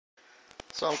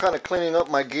So I'm kind of cleaning up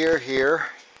my gear here,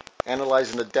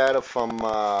 analyzing the data from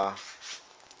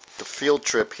the field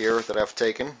trip here that I've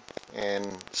taken, and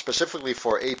specifically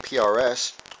for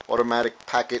APRS, Automatic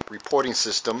Packet Reporting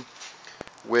System,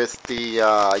 with the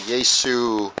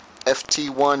Yaesu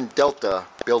FT1 Delta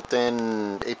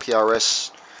built-in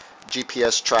APRS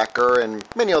GPS tracker and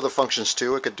many other functions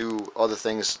too. It could do other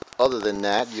things other than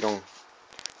that. You don't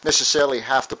necessarily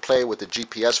have to play with the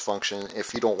GPS function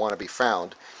if you don't want to be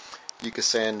found. You can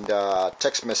send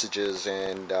text messages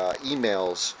and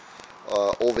emails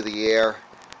over the air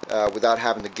without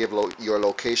having to give your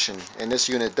location, and this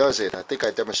unit does it. I think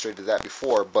I demonstrated that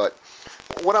before, but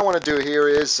what I want to do here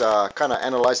is kind of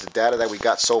analyze the data that we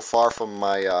got so far from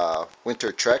my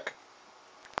winter trek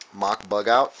mock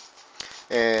Bugout,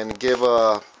 and give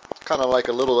a kind of like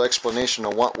a little explanation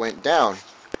of what went down.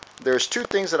 There's two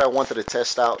things that I wanted to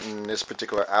test out in this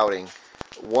particular outing.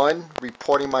 One,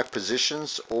 reporting my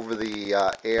positions over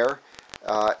the air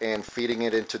and feeding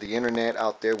it into the internet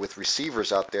out there with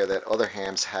receivers out there that other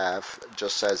hams have,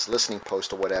 just as listening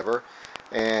post or whatever.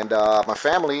 And my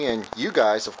family and you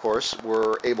guys, of course,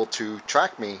 were able to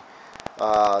track me.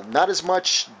 Not as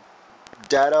much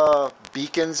data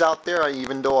beacons out there,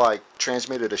 even though I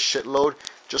transmitted a shitload.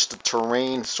 Just the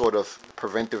terrain sort of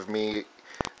prevented me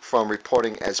from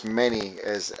reporting as many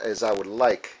as I would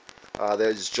like.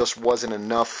 There just wasn't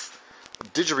enough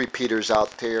digirepeaters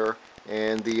out there,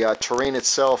 and the terrain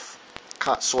itself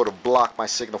sort of blocked my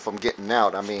signal from getting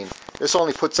out. I mean, this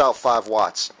only puts out 5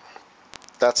 watts.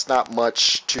 That's not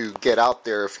much to get out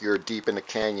there if you're deep in the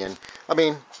canyon. I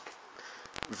mean,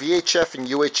 VHF and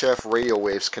UHF radio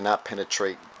waves cannot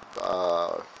penetrate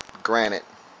granite,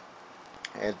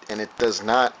 and it does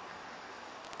not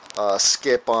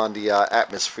skip on the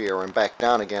atmosphere and back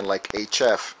down again like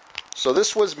HF. So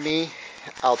this was me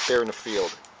out there in the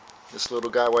field, this little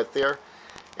guy right there,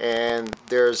 and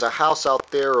there's a house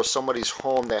out there or somebody's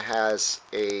home that has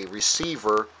a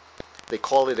receiver. They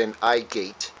call it an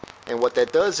iGate, and what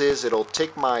that does is it'll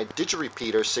take my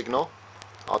digirepeater signal,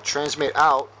 I'll transmit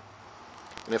out,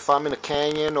 and if I'm in a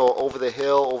canyon or over the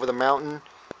hill, over the mountain,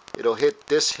 it'll hit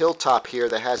this hilltop here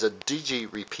that has a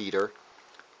digirepeater,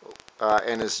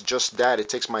 and it's just that. It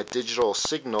takes my digital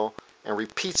signal and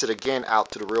repeats it again out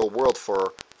to the real world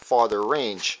for farther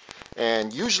range.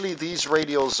 And usually these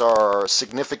radios are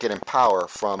significant in power,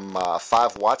 from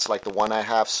 5 watts like the one I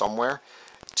have somewhere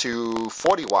to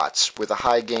 40 watts with a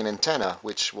high gain antenna,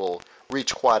 which will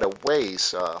reach quite a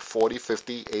ways, 40,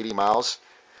 50, 80 miles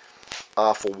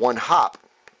for one hop.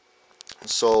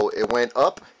 So it went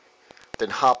up,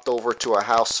 then hopped over to a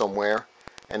house somewhere,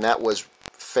 and that was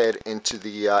fed into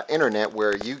the internet,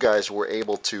 where you guys were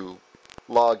able to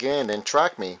log in and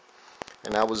track me,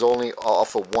 and I was only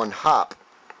off of one hop.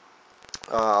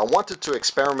 I wanted to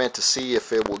experiment to see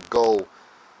if it would go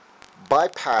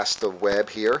bypass the web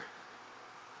here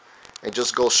and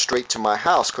just go straight to my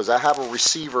house, because I have a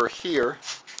receiver here,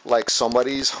 like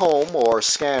somebody's home or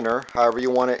scanner, however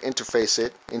you want to interface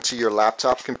it into your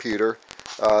laptop computer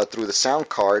through the sound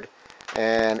card.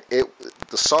 And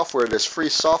the software, there's free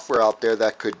software out there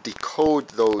that could decode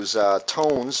those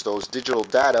tones, those digital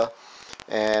data,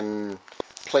 and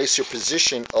place your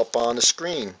position up on the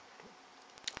screen.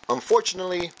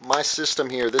 Unfortunately, my system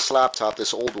here, this laptop,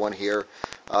 this old one here,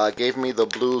 gave me the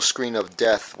blue screen of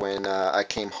death when I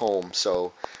came home.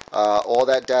 So all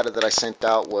that data that I sent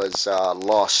out was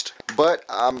lost. But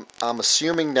I'm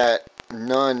assuming that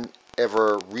none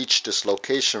ever reached this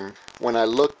location. When I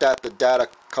looked at the data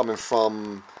coming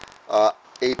from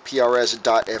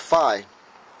APRS.fi,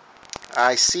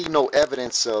 I see no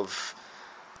evidence of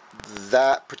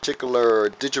that particular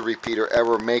digirepeater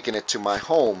ever making it to my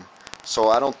home. So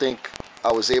I don't think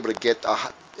I was able to get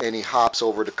any hops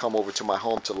over to come over to my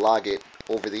home to log it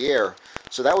over the air.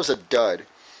 So that was a dud.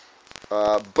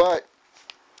 But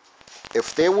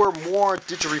if there were more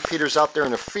digirepeaters out there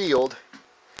in the field,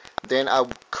 then I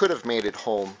could have made it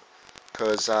home,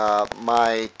 because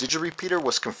my digirepeater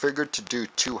was configured to do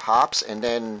 2 hops, and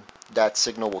then that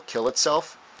signal will kill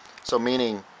itself. So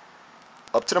meaning,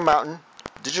 up to the mountain,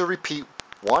 digirepeat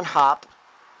 1 hop,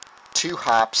 2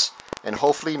 hops, and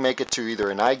hopefully make it to either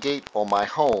an iGate or my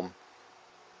home.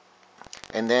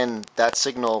 And then that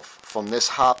signal from this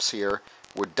hops here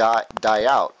would die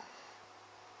out.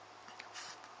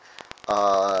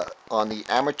 On the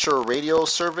amateur radio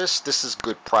service, this is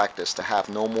good practice to have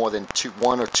no more than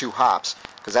 1 or 2 hops,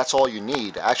 because that's all you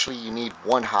need. Actually, you need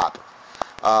 1 hop.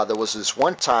 There was this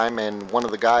one time, and one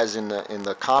of the guys in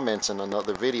the comments in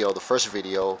another video, the first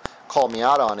video, called me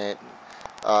out on it.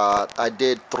 I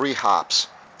did 3 hops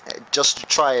just to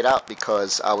try it out,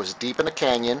 because I was deep in the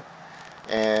canyon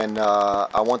and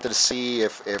I wanted to see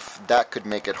if that could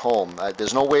make it home.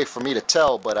 There's no way for me to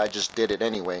tell, but I just did it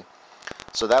anyway.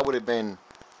 So that would have been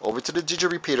over to the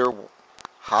digit repeater,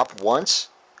 hop once,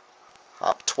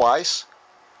 hop twice,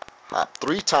 hop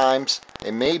 3 times,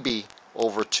 and maybe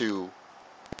over to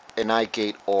an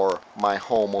iGate or my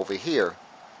home over here.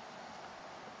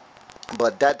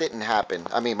 But that didn't happen.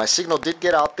 I mean, my signal did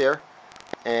get out there,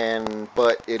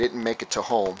 but it didn't make it to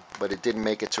home. But it didn't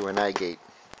make it to an iGate,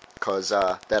 because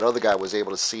that other guy was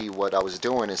able to see what I was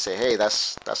doing and say, hey,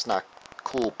 that's not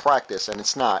cool practice, and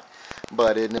it's not.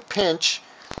 But in a pinch,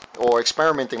 or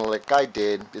experimenting like I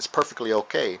did, it's perfectly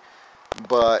okay.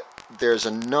 But there's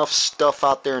enough stuff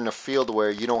out there in the field where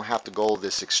you don't have to go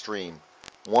this extreme.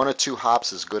 1 or 2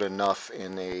 hops is good enough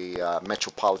in a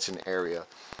metropolitan area.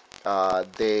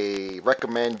 They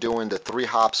recommend doing the 3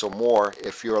 hops or more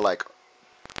if you're like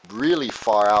really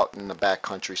far out in the back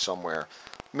country somewhere.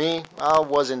 Me, I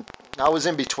was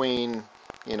in between,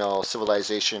 you know,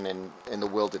 civilization and in the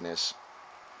wilderness.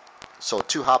 So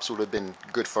 2 hops would have been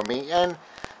good for me, and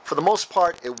for the most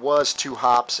part it was 2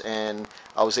 hops, and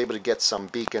I was able to get some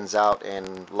beacons out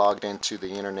and logged into the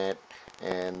internet,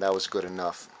 and that was good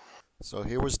enough. So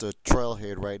here was the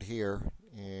trailhead right here,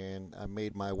 and I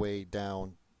made my way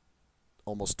down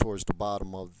almost towards the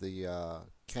bottom of the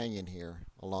canyon here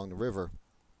along the river,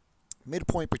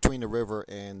 midpoint between the river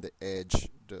and the edge,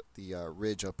 the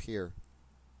ridge up here.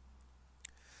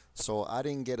 So I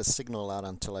didn't get a signal out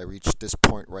until I reached this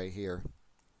point right here,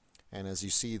 and as you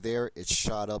see there, it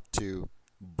shot up to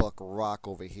Buck Rock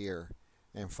over here,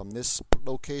 and from this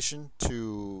location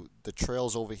to the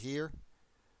trails over here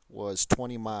was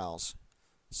 20 miles.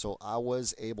 So I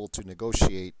was able to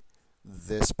negotiate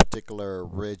this particular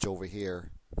ridge over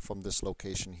here from this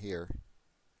location here,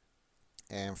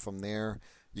 and from there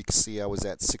you can see I was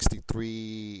at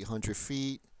 6,300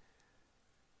 feet.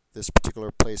 This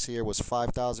particular place here was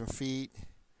 5,000 feet.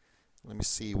 Let me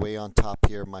see, way on top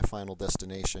here, my final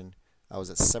destination, I was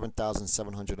at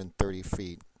 7,730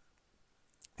 feet,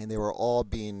 and they were all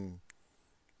being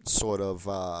sort of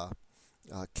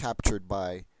captured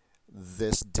by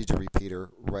this digit repeater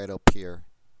right up here,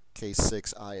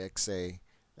 K6IXA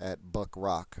at Buck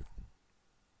Rock.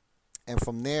 And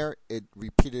from there it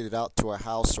repeated it out to a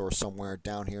house or somewhere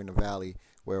down here in the valley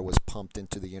where it was pumped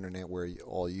into the internet, where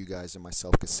all you guys and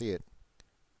myself could see it.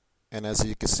 And as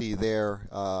you can see there,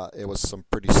 it was some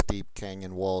pretty steep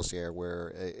canyon walls here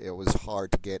where it was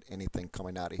hard to get anything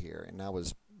coming out of here, and I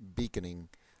was beaconing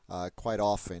quite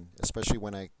often, especially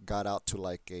when I got out to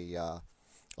like a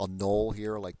knoll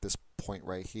here, like this point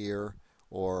right here,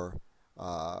 or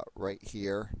right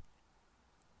here,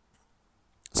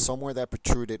 somewhere that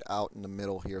protruded out in the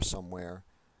middle here somewhere,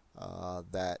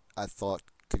 that I thought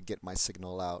could get my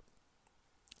signal out,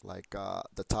 like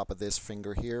the top of this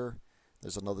finger here.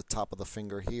 There's another top of the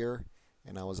finger here,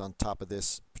 and I was on top of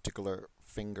this particular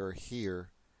finger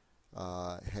here,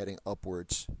 heading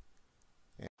upwards.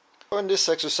 In this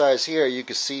exercise here, you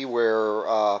can see where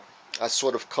I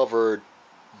sort of covered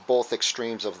both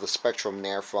extremes of the spectrum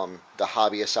there, from the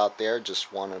hobbyist out there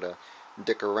just wanted to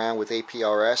dick around with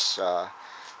APRS,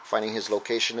 finding his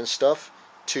location and stuff,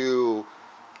 to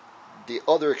the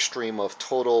other extreme of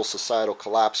total societal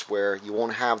collapse where you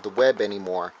won't have the web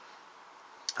anymore.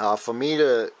 For me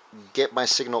to get my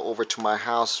signal over to my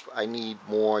house, I need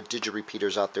more digit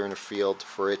repeaters out there in the field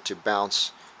for it to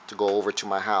bounce to go over to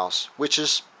my house, which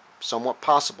is somewhat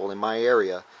possible in my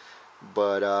area,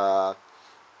 but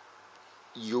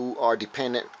you are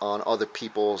dependent on other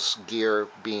people's gear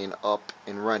being up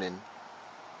and running.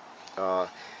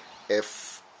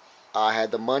 If I had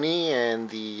the money and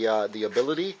the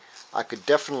ability, I could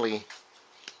definitely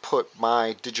put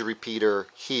my digit repeater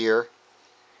here,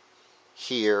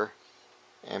 here,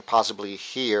 and possibly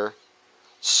here.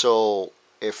 So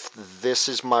if this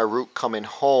is my route coming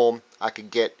home, I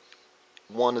could get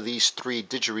one of these 3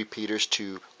 digit repeaters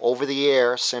to, over the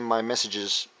air, send my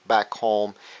messages back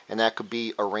home, and that could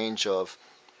be a range of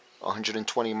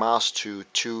 120 miles to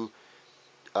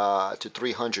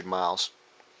 300 miles.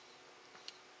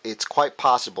 It's quite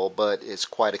possible, but it's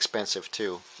quite expensive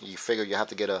too. You figure you have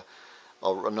to get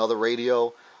another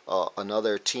radio,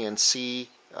 another TNC,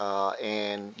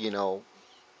 and you know,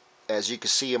 as you can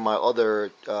see in my other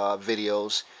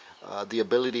videos, the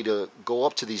ability to go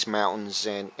up to these mountains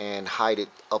and hide it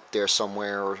up there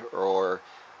somewhere, or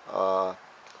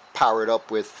power it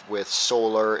up with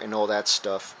solar and all that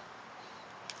stuff.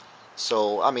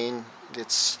 So I mean,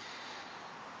 it's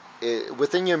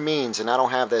within your means, and I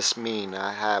don't have this mean.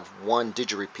 I have 1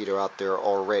 digit repeater out there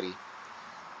already.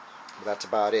 That's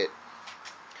about it.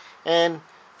 And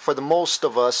for the most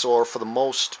of us, or for the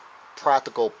most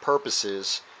practical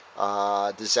purposes,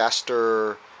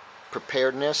 disaster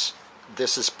preparedness,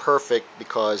 this is perfect,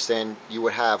 because then you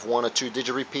would have 1 or 2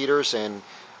 digit repeaters, and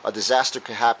a disaster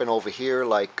could happen over here,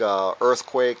 like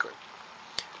earthquake,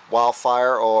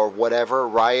 wildfire, or whatever,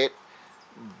 riot,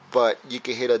 but you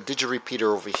can hit a digit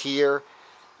repeater over here.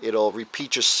 It'll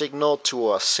repeat your signal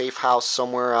to a safe house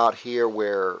somewhere out here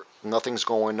where nothing's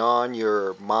going on.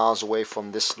 You're miles away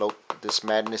from this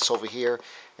madness over here,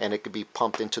 and it could be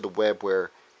pumped into the web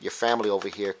where your family over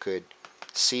here could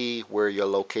see where your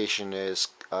location is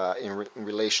in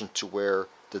relation to where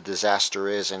the disaster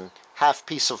is, and have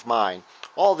peace of mind.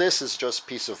 All this is just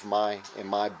peace of mind in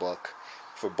my book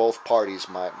for both parties,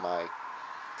 my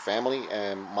family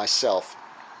and myself.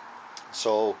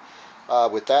 So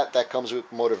with that comes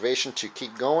with motivation to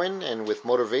keep going, and with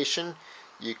motivation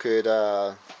you could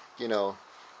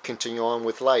continue on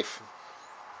with life.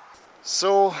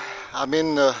 So I'm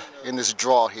in this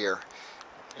draw here,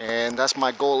 and that's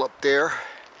my goal up there.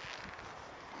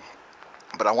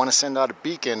 But I want to send out a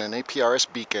beacon, an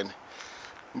APRS beacon,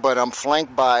 but I'm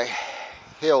flanked by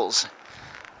hills.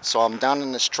 So I'm down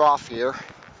in this trough here,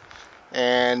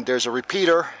 and there's a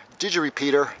repeater, digit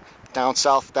repeater, down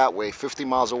south that way, 50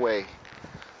 miles away.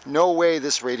 No way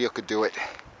this radio could do it.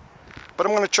 But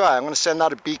I'm going to try. I'm going to send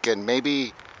out a beacon.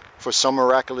 Maybe for some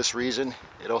miraculous reason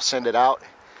it'll send it out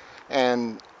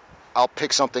and I'll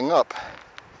pick something up.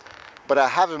 But I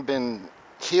haven't been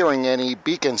hearing any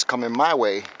beacons coming my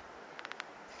way.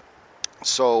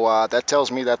 So that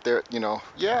tells me that there,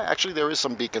 yeah, actually there is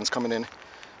some beacons coming in.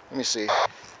 Let me see.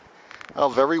 Oh,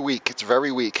 very weak. It's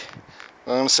very weak.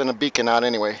 I'm going to send a beacon out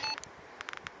anyway.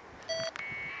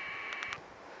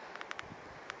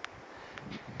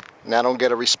 And I don't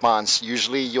get a response.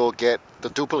 Usually you'll get the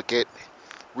duplicate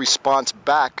response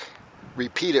back,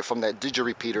 repeated from that digit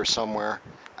repeater somewhere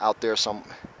out there. I'm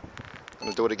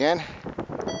going to do it again.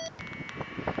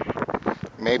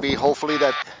 Maybe, hopefully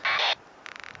that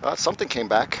something came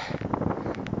back.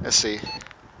 Let's see.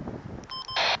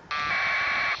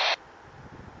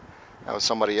 That was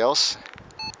somebody else.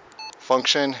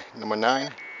 Function number 9.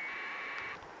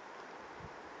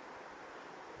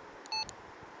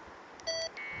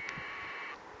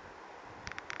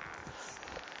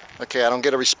 Okay, I don't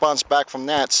get a response back from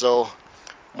that, so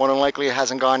more than likely it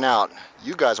hasn't gone out.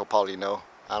 You guys will probably know.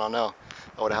 I don't know.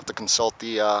 I would have to consult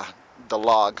the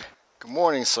log. Good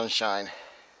morning, sunshine.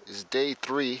 It's day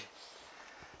 3,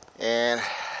 and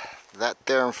that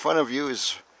there in front of you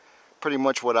is pretty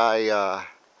much what I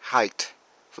hiked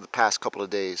for the past couple of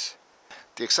days.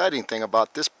 The exciting thing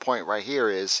about this point right here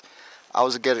is I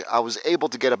was able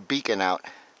to get a beacon out.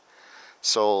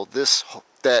 So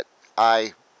that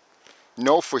I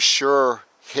know for sure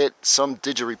hit some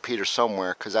digit repeater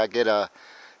somewhere, because I get a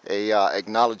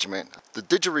acknowledgement. The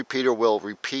digit repeater will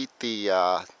repeat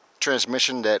the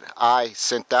transmission that I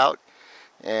sent out,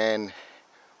 and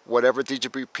whatever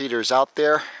digit repeater is out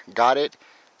there got it,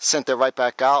 sent it right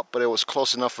back out, but it was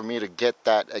close enough for me to get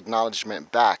that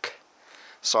acknowledgement back.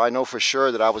 So I know for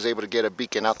sure that I was able to get a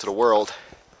beacon out to the world.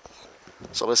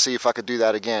 So let's see if I could do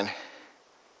that again.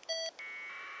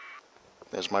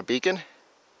 There's my beacon.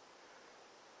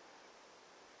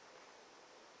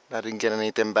 I didn't get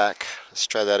anything back. Let's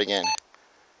try that again.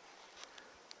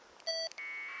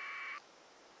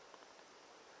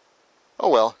 Oh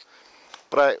well.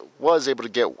 But I was able to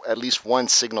get at least one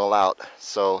signal out.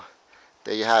 So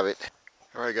there you have it.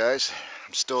 Alright guys,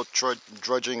 I'm still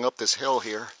drudging up this hill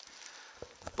here.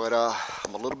 But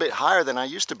I'm a little bit higher than I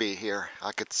used to be here.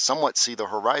 I could somewhat see the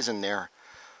horizon there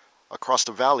across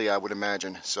the valley, I would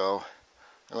imagine. So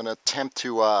I'm going to attempt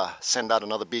to send out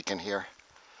another beacon here.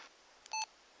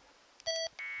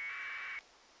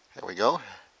 There we go.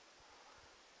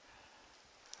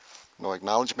 No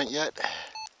acknowledgement yet.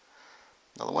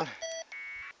 Another one.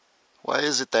 Why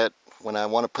is it that when I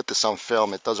want to put this on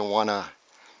film, it doesn't want to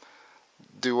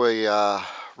do a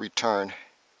return?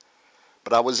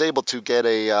 But I was able to get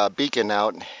a beacon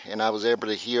out, and I was able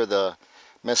to hear the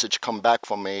message come back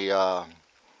from a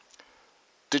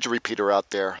digit repeater out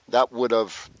there. That would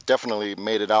have definitely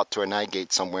made it out to a night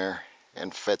gate somewhere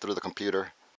and fed through the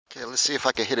computer. Okay, let's see if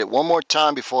I can hit it one more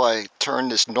time before I turn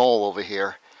this knoll over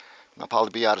here. I'll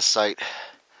probably be out of sight,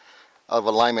 out of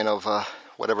alignment of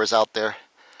whatever's out there.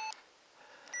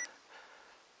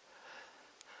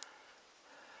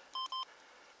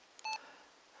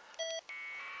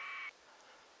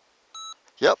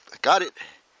 Yep, got it.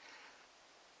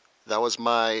 That was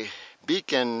my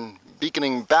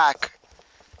beaconing back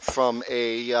from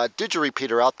a digit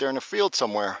repeater out there in the field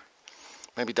somewhere.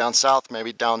 Maybe down south,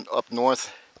 maybe down up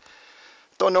north.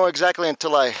 Don't know exactly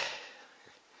until I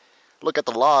look at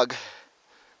the log.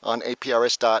 on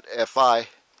APRS.fi.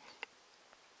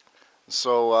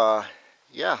 So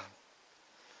yeah,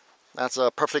 that's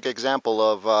a perfect example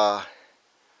of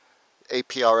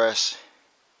APRS.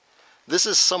 This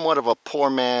is somewhat of a poor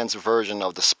man's version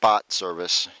of the spot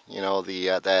service. You know,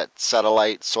 the that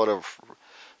satellite sort of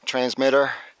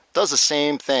transmitter does the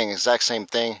same thing, exact same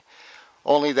thing,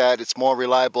 only that it's more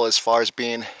reliable as far as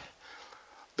being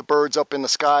the birds up in the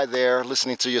sky there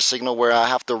listening to your signal, where I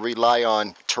have to rely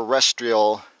on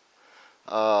terrestrial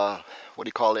what do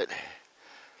you call it,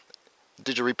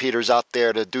 digirepeaters out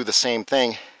there to do the same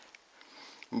thing.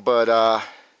 But I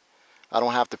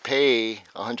don't have to pay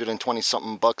 120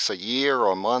 something bucks a year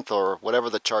or a month or whatever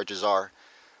the charges are.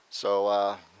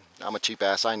 So I'm a cheap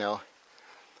ass, I know.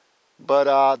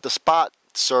 But the spot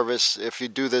service, if you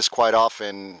do this quite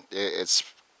often, it's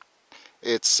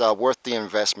worth the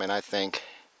investment, I think.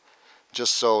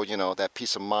 Just so, you know, that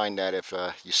peace of mind that if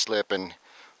you slip and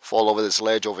fall over this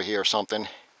ledge over here or something,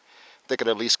 they could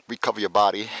at least recover your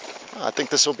body. I think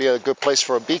this will be a good place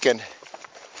for a beacon.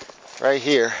 Right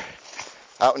here,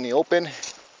 out in the open.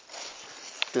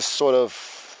 This sort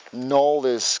of knoll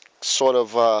is sort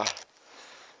of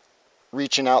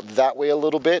reaching out that way a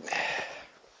little bit.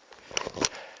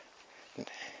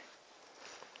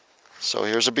 So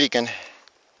here's a beacon.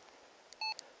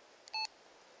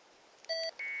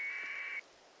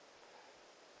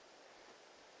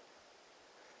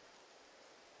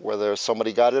 Whether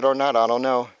somebody got it or not, I don't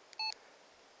know.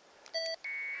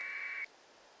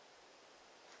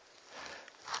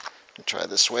 Try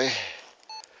this way.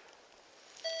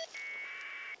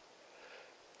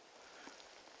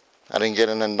 I didn't get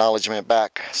an acknowledgement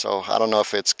back, so I don't know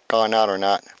if it's gone out or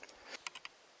not.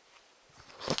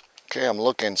 Okay, I'm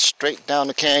looking straight down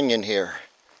the canyon here.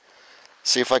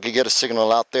 See if I could get a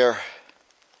signal out there.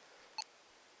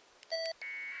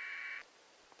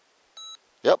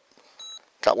 Yep,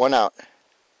 got one out.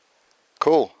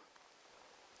 Cool.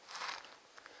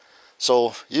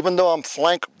 So even though I'm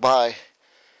flanked by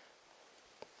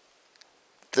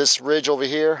this ridge over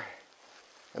here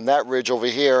and that ridge over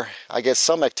here, I get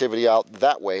some activity out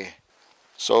that way.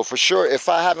 So for sure, if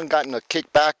I haven't gotten a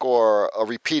kickback or a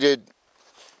repeated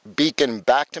beacon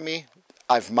back to me,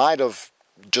 I might have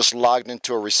just logged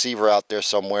into a receiver out there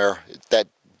somewhere that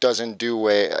doesn't do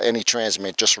any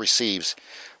transmit, just receives,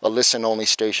 a listen only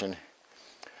station.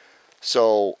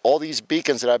 So all these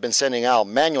beacons that I've been sending out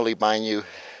manually, mind you,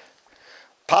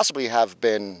 possibly have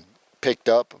been picked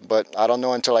up, but I don't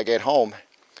know until I get home.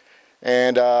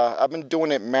 And I've been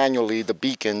doing it manually, the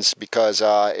beacons, because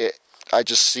I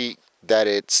just see that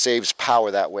it saves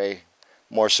power that way.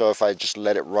 More so if I just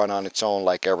let it run on its own,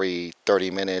 like every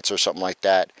 30 minutes or something like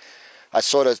that. I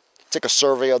sort of take a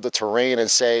survey of the terrain and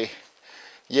say,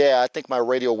 yeah, I think my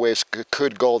radio waves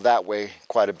could go that way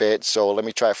quite a bit, so let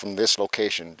me try it from this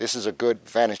location. This is a good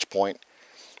vantage point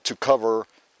to cover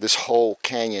this whole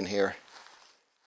canyon here.